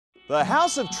The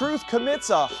House of Truth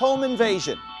commits a home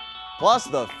invasion. Plus,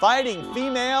 the fighting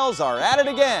females are at it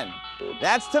again.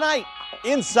 That's tonight,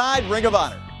 inside Ring of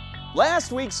Honor.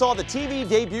 Last week saw the TV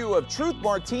debut of Truth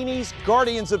Martini's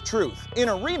Guardians of Truth in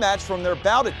a rematch from their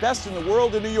bout at Best in the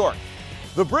World in New York.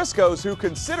 The Briscoes, who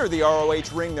consider the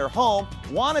ROH ring their home,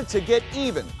 wanted to get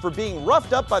even for being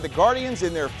roughed up by the Guardians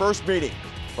in their first meeting.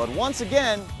 But once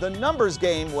again, the numbers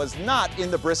game was not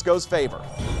in the Briscoes' favor.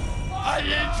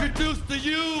 I introduce to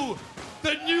you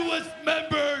the newest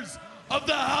members of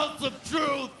the House of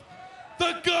Truth,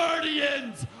 the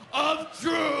Guardians of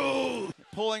Truth.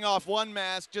 Pulling off one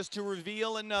mask just to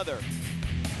reveal another.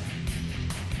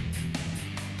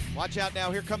 Watch out now,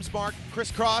 here comes Mark,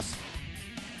 crisscross.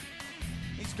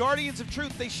 These Guardians of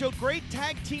Truth, they show great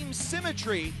tag team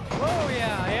symmetry. Oh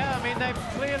yeah, I mean they've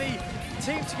clearly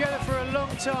teamed together for a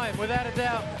long time, without a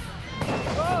doubt.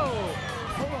 Oh!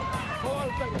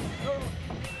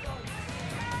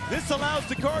 This allows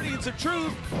the Guardians of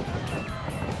Truth.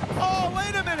 Oh,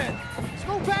 wait a minute.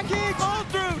 Small package. Roll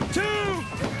through, two.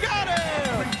 Got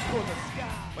him.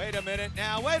 Wait a minute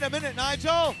now. Wait a minute,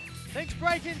 Nigel. Things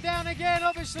breaking down again.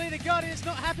 Obviously, the Guardians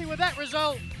not happy with that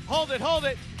result. Hold it, hold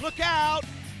it. Look out.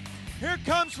 Here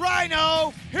comes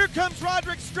Rhino. Here comes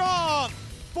Roderick Strong.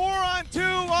 4 on 2.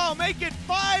 Oh, make it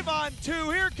 5 on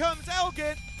 2. Here comes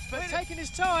Elgin. But taking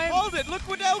his time. Hold it. Look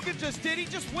what Elgin just did. He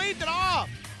just waved it off.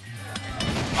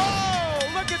 Oh,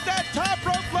 look at that top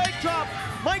rope leg drop.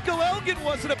 Michael Elgin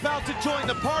wasn't about to join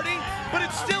the party, but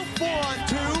it's still 4 on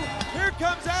 2. Here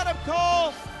comes Adam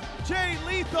Cole, Jay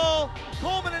Lethal,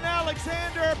 Coleman and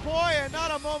Alexander. Boy, and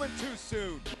not a moment too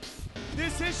soon.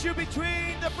 This issue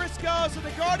between the Briscoes and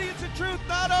the Guardians of Truth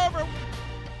not over.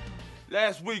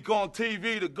 Last week on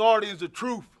TV, the Guardians of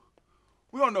Truth.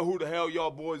 We don't know who the hell y'all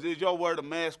boys is. Y'all wear the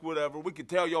mask, whatever. We can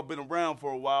tell y'all been around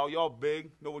for a while. Y'all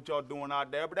big, know what y'all doing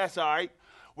out there, but that's all right.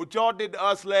 What y'all did to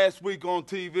us last week on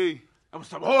TV, that was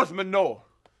some horse manure,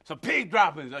 some pig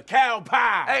droppings, a cow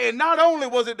pie. Hey, and not only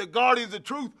was it the Guardians of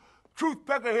Truth, Truth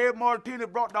Peckerhead Martinez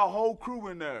brought the whole crew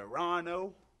in there.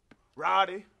 Rhino,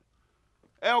 Roddy,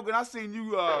 Elgin, I seen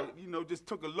you, just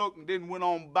took a look and then went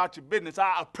on about your business.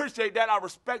 I appreciate that. I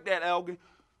respect that, Elgin.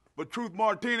 But Truth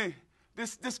Martinez,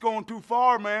 this going too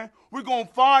far, man. We're going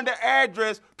to find the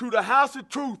address to the House of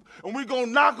Truth, and we're going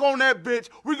to knock on that bitch.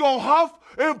 We're going to huff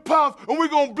and puff, and we're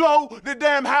going to blow the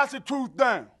damn House of Truth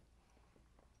down.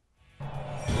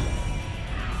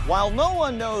 While no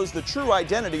one knows the true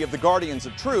identity of the Guardians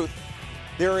of Truth,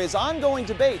 there is ongoing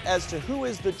debate as to who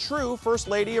is the true First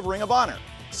Lady of Ring of Honor,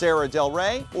 Sara Del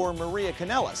Rey or Maria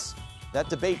Kanellis. That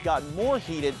debate got more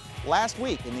heated last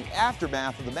week in the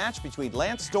aftermath of the match between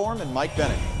Lance Storm and Mike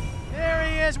Bennett. There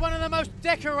he is, one of the most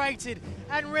decorated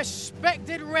and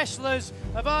respected wrestlers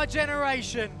of our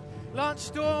generation. Lance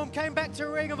Storm came back to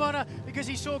Ring of Honor because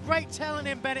he saw great talent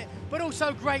in Bennett, but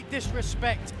also great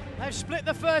disrespect. They've split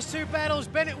the first 2 battles,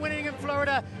 Bennett winning in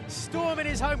Florida, Storm in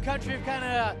his home country of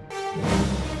Canada.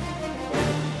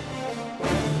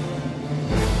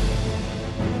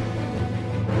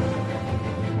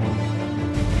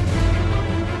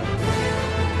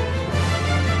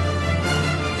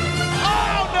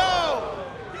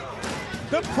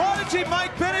 The prodigy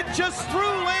Mike Bennett just threw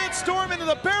Lance Storm into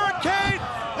the barricade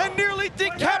and nearly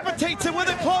decapitates him with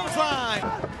a clothesline.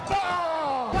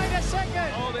 Wait a second.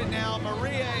 Hold it now.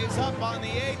 Maria is up on the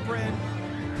apron,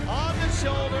 on the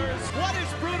shoulders. What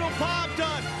has Brutal Bob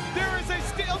done? There is a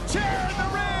steel chair in the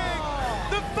ring.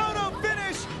 The photo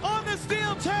finish on the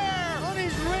steel chair. On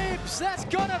his ribs. That's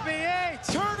gonna be it.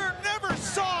 Turner never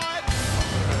saw it.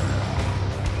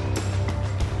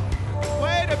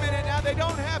 Wait a minute now, they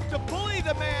don't have to bully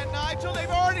the man, Nigel. They've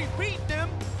already beaten him,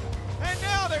 and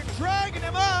now they're dragging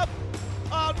him up.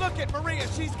 Oh, look at Maria.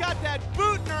 She's got that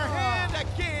boot in her hand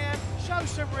again. Show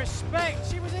some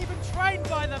respect. She was even trained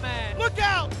by the man. Look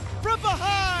out from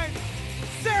behind.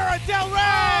 Sara Del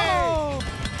Rey.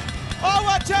 Oh,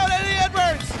 watch out, Eddie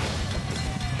Edwards.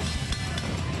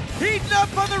 Heating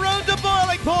up on the road to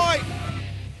boiling point.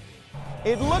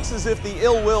 It looks as if the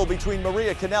ill will between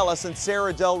Maria Kanellis and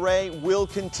Sara Del Rey will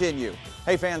continue.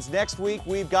 Hey fans, next week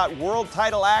we've got world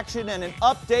title action and an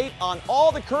update on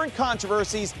all the current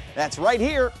controversies. That's right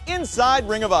here inside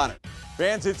Ring of Honor.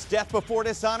 Fans, it's Death Before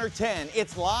Dishonor 10.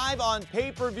 It's live on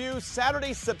pay-per-view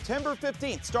Saturday, September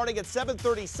 15th, starting at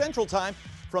 7:30 Central Time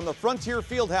from the Frontier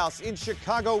Fieldhouse in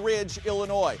Chicago Ridge,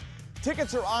 Illinois.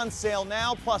 Tickets are on sale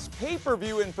now, plus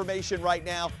pay-per-view information right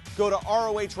now. Go to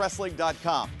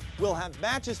ROHWrestling.com. We'll have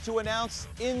matches to announce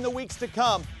in the weeks to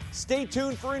come. Stay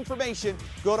tuned for information.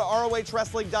 Go to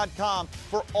ROHWrestling.com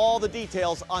for all the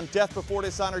details on Death Before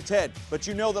Dishonor 10. But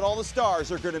you know that all the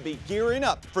stars are going to be gearing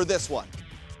up for this one.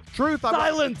 Truth,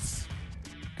 silence!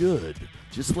 good,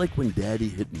 just like when Daddy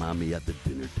hit Mommy at the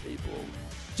dinner table.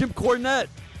 Jim Cornette,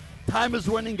 time is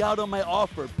running out on my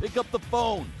offer. Pick up the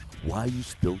phone while you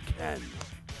still can.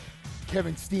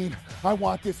 Kevin Steen, I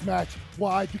want this match.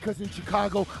 Why? Because in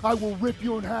Chicago, I will rip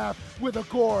you in half with a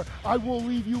gore. I will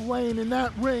leave you laying in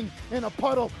that ring in a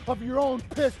puddle of your own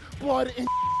piss, blood,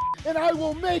 and I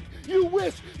will make you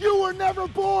wish you were never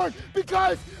born,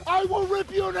 because I will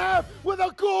rip you in half with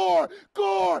a gore.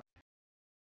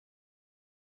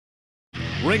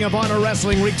 Ring of Honor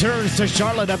Wrestling returns to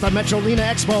Charlotte at the Metrolina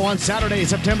Expo on Saturday,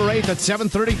 September 8th at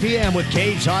 7:30 p.m. with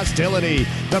Cage Hostility.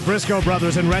 The Briscoe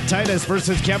Brothers and Rhett Titus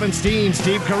versus Kevin Steen,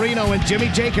 Steve Corino, and Jimmy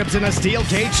Jacobs in a steel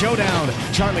cage showdown.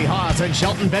 Charlie Haas and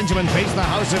Shelton Benjamin face the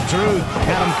House of Truth.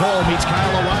 Adam Cole meets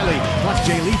Kyle O'Reilly, plus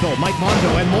Jay Lethal, Mike Mondo,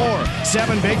 and more.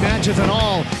 7 big matches in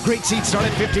all. Great seats start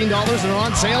at $15 and are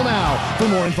on sale now. For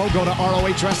more info, go to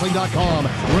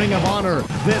ROHWrestling.com. Ring of Honor,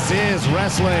 this is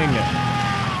wrestling.